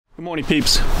Good morning,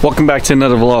 peeps. Welcome back to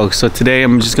another vlog. So today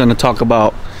I'm just going to talk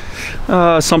about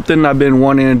something I've been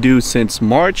wanting to do since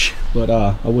March, but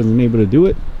I wasn't able to do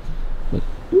it. But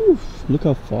oof, look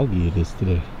how foggy it is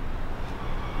today.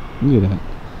 Look at that.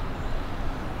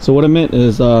 So what I meant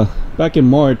is back in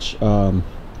March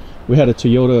we had a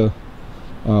Toyota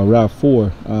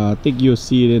RAV4. I think you'll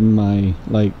see it in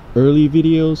my early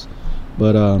videos,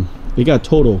 but it got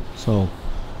totaled. So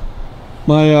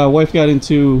my wife got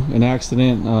into an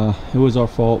accident. It was our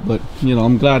fault, but you know,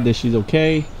 I'm glad that she's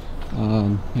okay.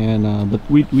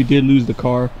 But we did lose the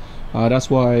car.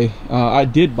 That's why I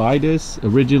did buy this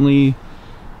originally,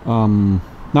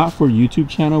 not for YouTube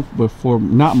channel, but for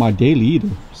not my daily either.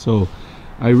 So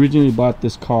I originally bought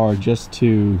this car just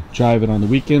to drive it on the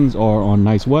weekends or on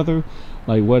nice weather,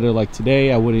 like weather like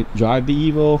today. I wouldn't drive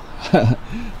the Evo,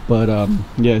 but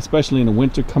yeah, especially in the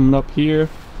winter coming up here.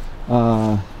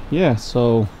 Yeah,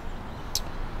 so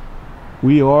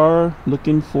we are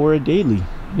looking for a daily.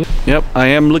 Yep, I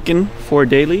am looking for a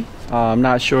daily. I'm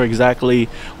not sure exactly.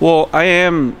 Well, I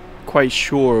am quite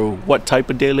sure what type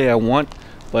of daily I want,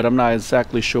 but I'm not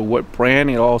exactly sure what brand.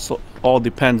 It also all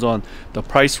depends on the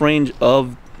price range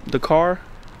of the car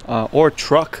or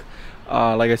truck.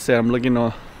 Like I said, I'm looking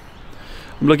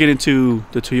into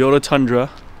the Toyota Tundra,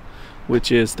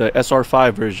 which is the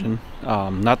SR5 version,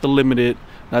 not the Limited,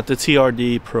 not the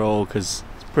TRD Pro, because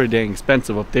it's pretty dang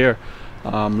expensive up there.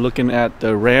 Looking at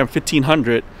the Ram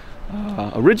 1500.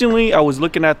 Originally I was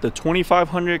looking at the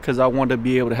 2500 because I wanted to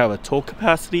be able to have a tow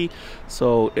capacity,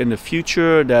 so in the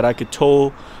future that I could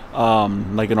tow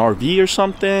like an RV or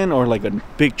something, or like a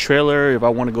big trailer if I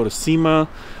want to go to SEMA.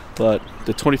 But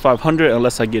the 2500,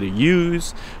 unless I get a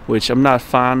used, which I'm not a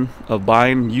fan of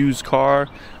buying used car.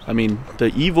 I mean, the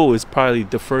Evo is probably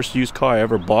the first used car I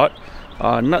ever bought.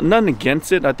 Nothing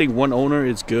against it. I think one owner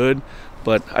is good,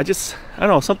 but I don't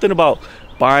know, something about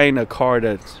buying a car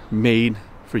that's made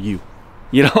for you,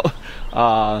 you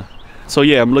know. So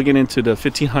yeah, I'm looking into the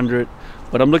 1500,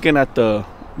 but I'm looking at the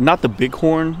not the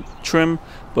Bighorn trim,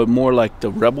 but more like the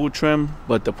Rebel trim.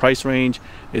 But the price range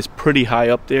is pretty high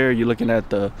up there. You're looking at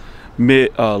the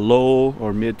low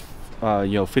or mid you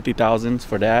know, 50,000s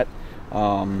for that.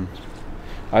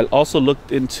 I also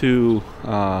looked into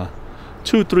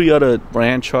 2-3 other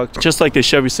brand trucks, just like the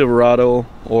Chevy Silverado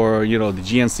or, you know, the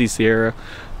GMC Sierra.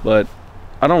 But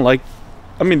I don't like,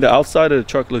 I mean, the outside of the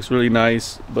truck looks really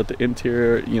nice, but the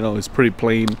interior, you know, is pretty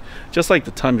plain. Just like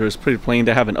the Tundra is pretty plain.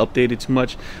 They haven't updated too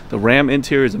much. The Ram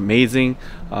interior is amazing.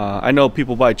 I know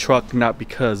people buy truck not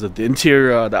because of the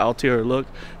interior, the exterior look.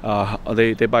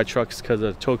 They buy trucks because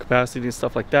of tow capacity and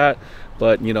stuff like that.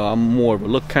 But you know, I'm more of a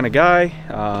look kind of guy.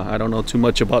 I don't know too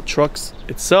much about trucks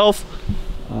itself.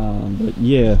 But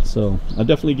yeah, so I'll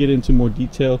definitely get into more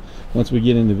detail once we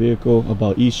get in the vehicle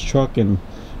about each truck and,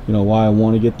 you know, why I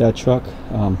want to get that truck.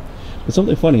 But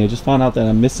something funny, I just found out that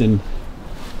I'm missing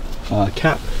a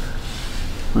cap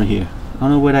right here. I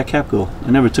don't know where that cap go.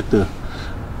 I never took the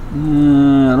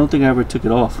I don't think I ever took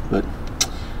it off, but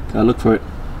gotta look for it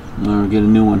or get a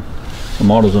new one from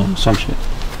AutoZone or some shit.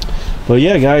 But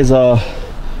yeah, guys,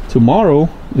 tomorrow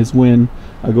is when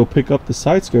I go pick up the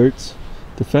side skirts,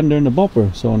 the fender and the bumper.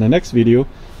 So in the next video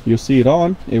you'll see it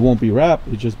on. It won't be wrapped,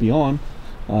 it'll just be on.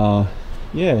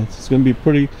 Yeah, it's gonna be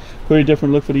pretty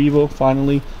different look for the Evo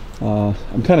finally.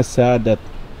 I'm kind of sad that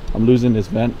I'm losing this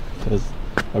vent because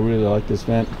I really like this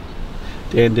vent.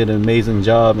 Dan did an amazing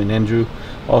job, and Andrew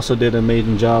also did an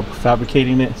amazing job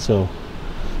fabricating it. So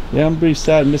yeah, I'm pretty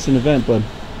sad missing the vent, but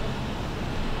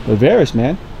Varus,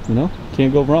 man, you know,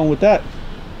 can't go wrong with that.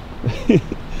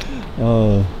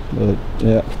 But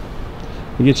yeah,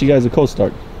 I'll get you guys a cold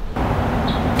start.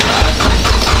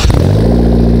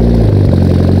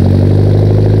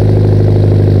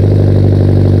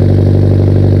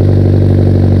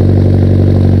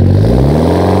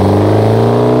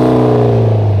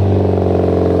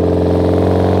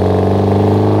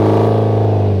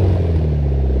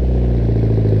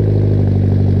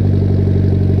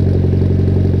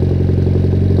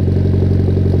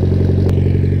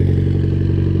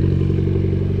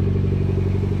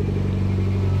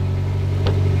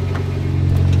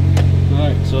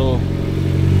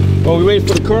 Well, we wait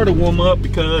for the car to warm up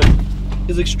because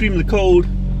it's extremely cold.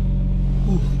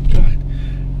 Oh God,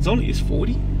 it's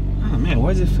 40. Oh man,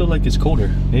 why does it feel like it's colder?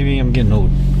 Maybe I'm getting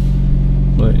old.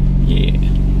 But yeah,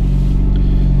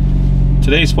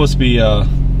 today's supposed to be up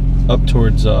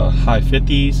towards high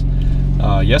 50s.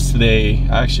 Yesterday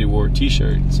I actually wore a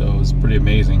t-shirt, so it was pretty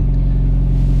amazing.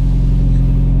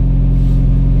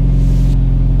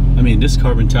 I mean, this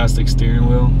Carbontastic steering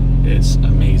wheel is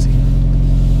amazing.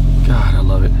 God, I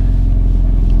love it.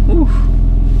 Ooh,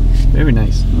 very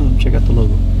nice. Check out the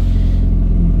logo.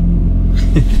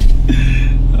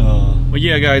 But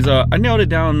yeah, guys, I nailed it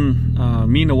down.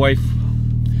 Me and the wife.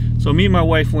 So me and my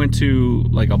wife went to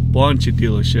like a bunch of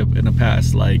dealership in the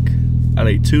past, like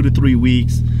 2 to 3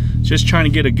 weeks, just trying to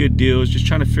get a good deal, just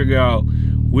trying to figure out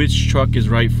which truck is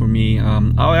right for me.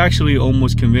 I actually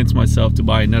almost convinced myself to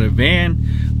buy another van,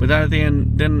 but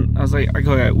then I was like,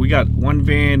 okay, we got one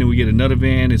van and we get another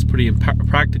van. It's pretty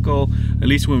practical, at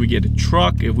least when we get a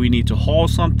truck. If we need to haul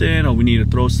something or we need to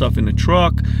throw stuff in the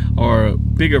truck or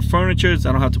bigger furniture,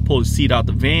 I don't have to pull the seat out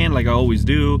the van like I always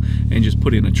do and just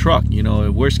put it in a truck. You know,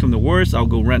 if worst come to worst, I'll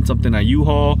go rent something at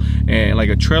U-Haul and like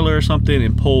a trailer or something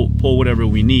and pull whatever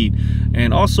we need.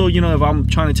 And also, you know, if I'm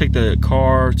trying to take the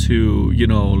car to, you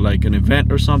know, like an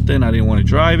event or something, I didn't want to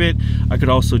drive it, I could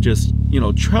also just, you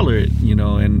know, trailer it, you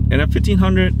know, and a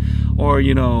 1500 or,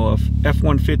 you know, a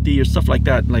F-150 or stuff like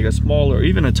that, like a smaller,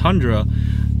 even a Tundra,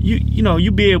 you know,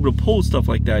 you'll be able to pull stuff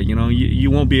like that. You know,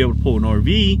 you won't be able to pull an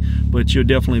RV, but you'll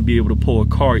definitely be able to pull a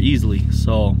car easily.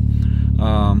 So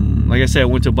like I said, I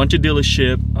went to a bunch of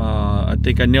dealership. I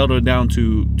think I nailed it down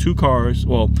to 2 cars.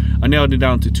 Well, I nailed it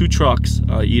down to 2 trucks,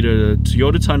 either the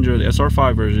Toyota Tundra, the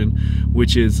SR5 version,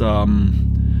 which is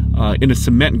in a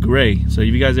cement gray. So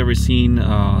if you guys ever seen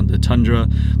the Tundra,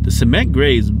 the cement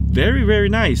gray is very, very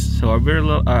nice. So I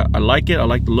like it. I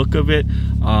like the look of it.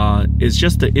 It's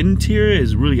just the interior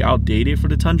is really outdated for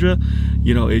the Tundra.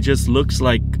 You know, it just looks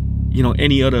like, you know,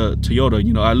 any other Toyota.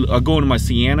 You know, I go into my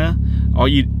Sienna,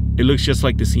 it looks just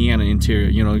like the Sienna interior.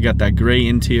 You know, you got that gray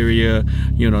interior,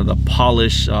 you know, the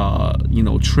polish, you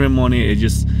know, trim on it. It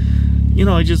just, you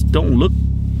know, it just don't look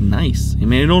nice. I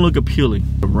mean, it don't look appealing.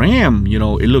 The Ram, you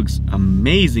know, it looks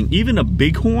amazing. Even the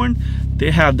Bighorn, they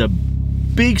have the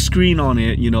big screen on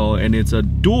it, you know, and it's a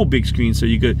dual big screen, so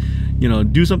you could, you know,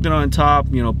 do something on top,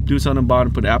 you know, do something on the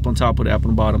bottom, put the app on top, put the app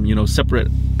on the bottom, you know, separate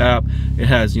app. It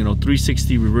has, you know,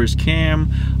 360 reverse cam.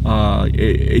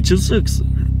 It just looks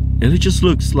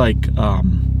like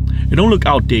it don't look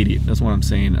outdated. That's what I'm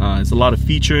saying. It's a lot of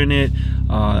feature in it.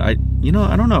 You know,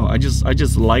 I don't know, I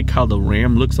just like how the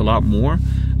Ram looks a lot more.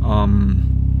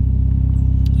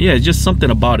 Yeah, it's just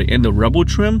something about it. And the Rebel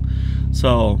trim.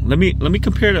 So let me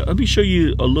compare let me show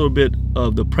you a little bit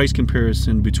of the price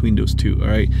comparison between those two. All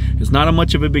right, it's not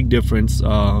much of a big difference.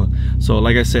 So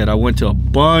like I said, I went to a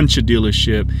bunch of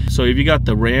dealership. So if you got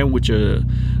the Ram, which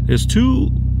there's 2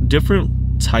 different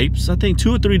types, I think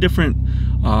 2 or 3 different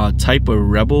type of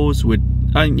Rebels with,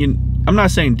 I'm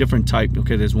not saying different type,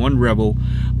 okay, there's one Rebel,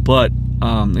 but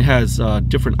it has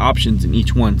different options in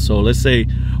each one. So let's say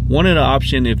one of the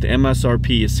option, if the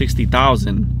MSRP is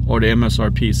 60,000 or the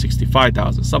MSRP is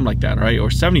 65,000, something like that, right,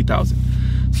 or 70,000.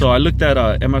 So I looked at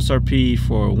MSRP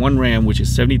for one Ram, which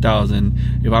is 70,000.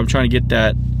 If I'm trying to get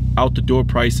that out the door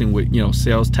pricing with, you know,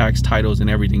 sales tax, titles and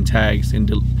everything, tags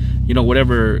and, you know,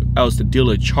 whatever else the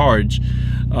dealer charge,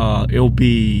 it'll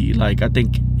be like, I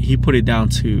think he put it down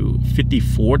to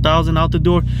 54,000 out the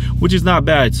door, which is not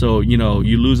bad. So, you know,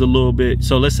 you lose a little bit.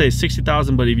 So let's say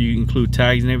 60,000, but if you include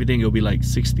tags and everything, it'll be like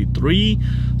 63.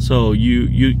 So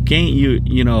you gain,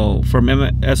 you know, from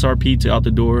MSRP to out the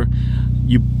door,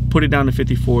 you put it down to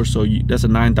 54, so that's a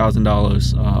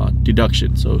 $9,000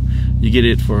 deduction. So you get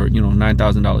it for, you know,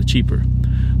 $9,000 cheaper.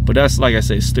 But that's, like I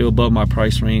say, still above my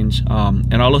price range.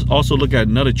 And I'll also look at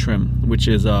another trim, which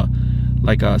is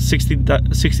like a $60,000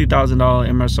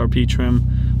 MSRP trim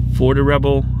for the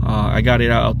Rebel. I got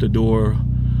it out the door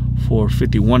for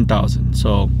 $51,000.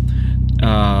 So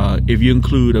if you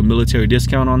include a military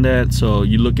discount on that, so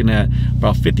you're looking at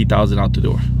about $50,000 out the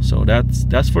door. So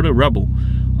that's for the Rebel.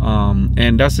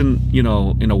 And that's in, you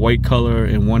know, in a white color,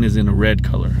 and one is in a red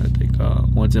color. I think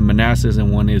one's in Manassas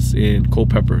and one is in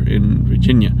Culpeper in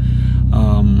Virginia.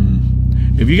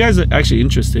 If you guys are actually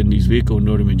interested in these vehicles in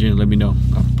Northern Virginia, let me know.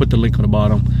 I'll put the link on the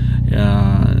bottom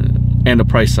and the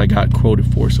price I got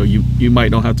quoted for, so you might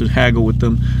don't have to haggle with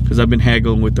them, because I've been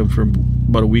haggling with them for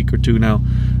about a week or 2 now.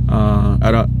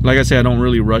 Like I said, I don't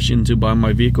really rush into buying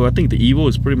my vehicle. I think the Evo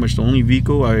is pretty much the only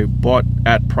vehicle I bought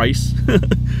at price,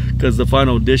 because the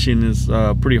final edition is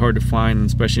pretty hard to find,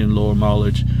 especially in lower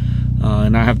mileage.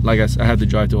 And I have, like I said, I had to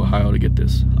drive to Ohio to get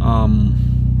this.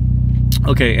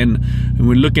 Okay, and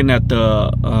we're looking at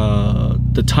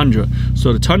the Tundra.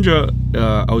 So the Tundra,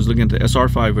 I was looking at the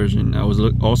SR5 version. I was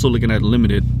also looking at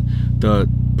Limited, the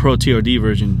Pro TRD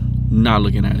version, not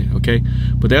looking at it, okay?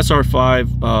 But the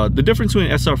SR5, the difference between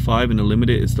SR5 and the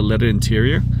Limited is the leather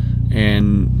interior.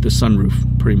 and the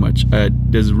sunroof, pretty much.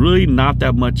 There's really not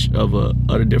that much of a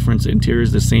other difference. The interior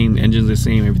is the same, the engine's the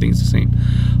same, everything's the same.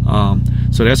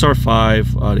 So the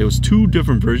SR5, there was two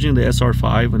different versions, the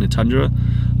SR5 and the Tundra.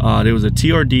 There was a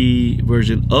TRD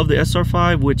version of the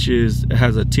SR5, which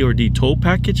has a TRD tow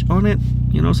package on it,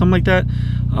 you know, something like that.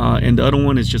 And the other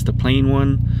one is just a plain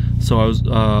one. So I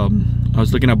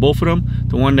was looking at both of them.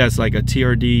 The one that's like a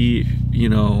TRD, you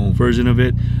know, version of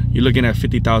it, you're looking at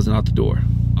 $50,000 out the door.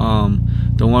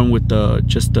 The one with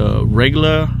just the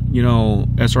regular, you know,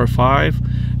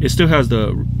 SR5, it still has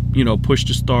the, you know, push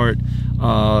to start,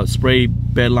 spray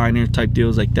bed liner type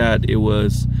deals like that. It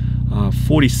was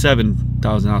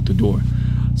 $47,000 out the door.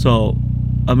 So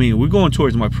I mean, we're going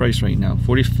towards my price range now,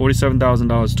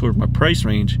 $47,000 towards my price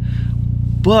range.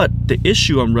 But the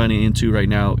issue I'm running into right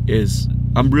now is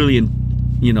I'm really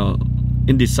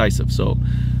indecisive. So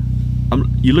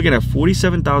you're looking at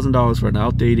 $47,000 for an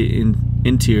outdated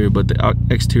interior, but the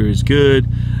exterior is good.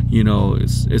 You know,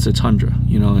 it's a Tundra,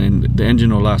 you know, and the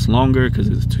engine will last longer because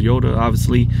it's Toyota,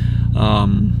 obviously.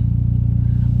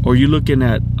 Or you're looking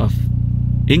at a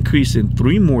increase in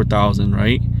 $3,000 more,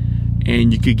 right?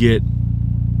 And you could get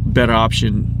better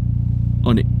option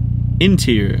on the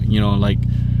interior, you know, like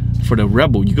for the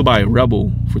Rebel. You could buy a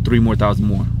Rebel for $3,000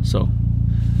 more. So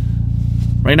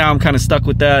right now I'm kind of stuck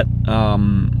with that.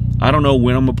 I don't know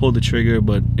when I'm gonna pull the trigger,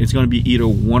 but it's gonna be either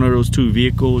one of those two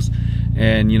vehicles,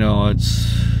 and you know,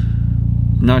 it's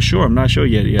not sure. I'm not sure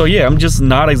yet. So yeah, I'm just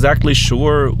not exactly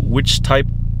sure which type,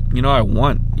 you know, I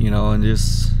want, you know, and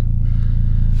just,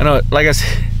 I know, like I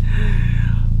said,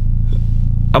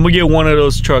 I'm gonna get one of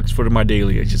those trucks for my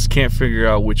daily. I just can't figure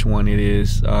out which one it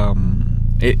is.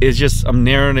 It's just, I'm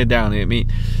narrowing it down. I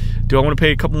mean, do I want to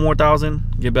pay a couple more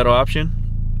thousand, get a better option?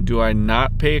 Do I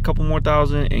not pay a couple more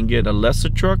thousand and get a lesser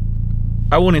truck?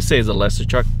 I wouldn't say it's a lesser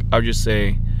truck. I would just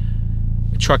say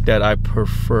a truck that I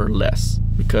prefer less,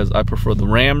 because I prefer the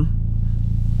Ram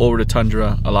over the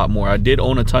Tundra a lot more. I did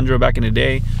own a Tundra back in the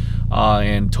day,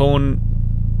 and towing,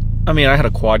 I mean, I had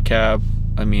a quad cab.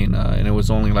 I mean, and it was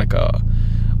only like a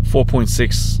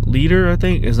 4.6 liter, I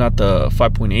think. It's not the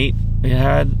 5.8 it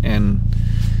had, and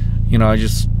you know, I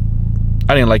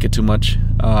didn't like it too much,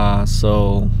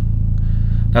 so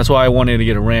that's why I wanted to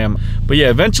get a Ram. But yeah,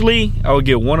 eventually I would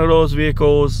get one of those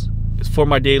vehicles. It's for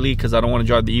my daily, because I don't want to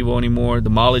drive the Evo anymore. The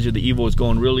mileage of the Evo is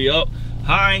going really up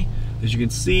high. As you can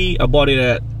see, I bought it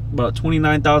at about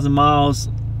 29,000 miles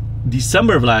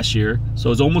December of last year,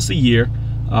 so it's almost a year.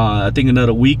 I think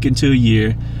another week into a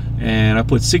year, and I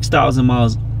put 6,000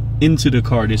 miles into the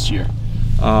car this year.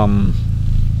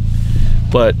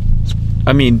 But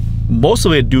I mean, most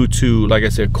of it due to, like I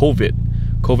said,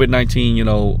 COVID-19. You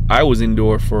know, I was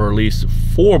indoor for at least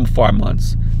 4 or 5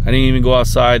 months. I didn't even go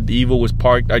outside. The Evo was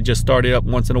parked. I just started up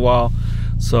once in a while.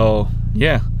 So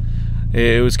yeah,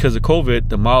 it was because of COVID.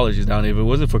 The mileage is down. If it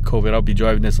wasn't for COVID, I'd be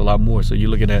driving this a lot more. So you're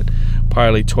looking at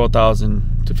probably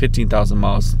 12,000 to 15,000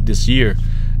 miles this year,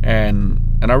 and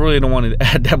I really don't want to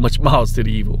add that much miles to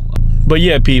the Evo. But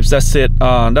yeah, peeps, that's it.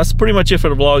 That's pretty much it for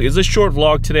the vlog. It's a short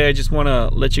vlog today. I just want to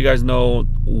let you guys know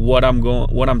what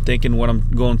I'm thinking, what I'm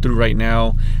going through right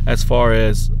now as far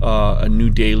as a new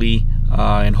daily.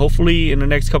 And hopefully in the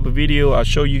next couple of videos, I'll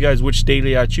show you guys which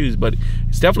daily I choose. But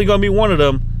it's definitely going to be one of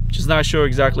them. Just not sure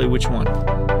exactly which one.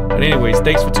 But anyways,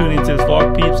 thanks for tuning into this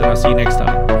vlog, peeps, and I'll see you next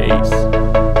time.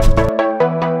 Peace.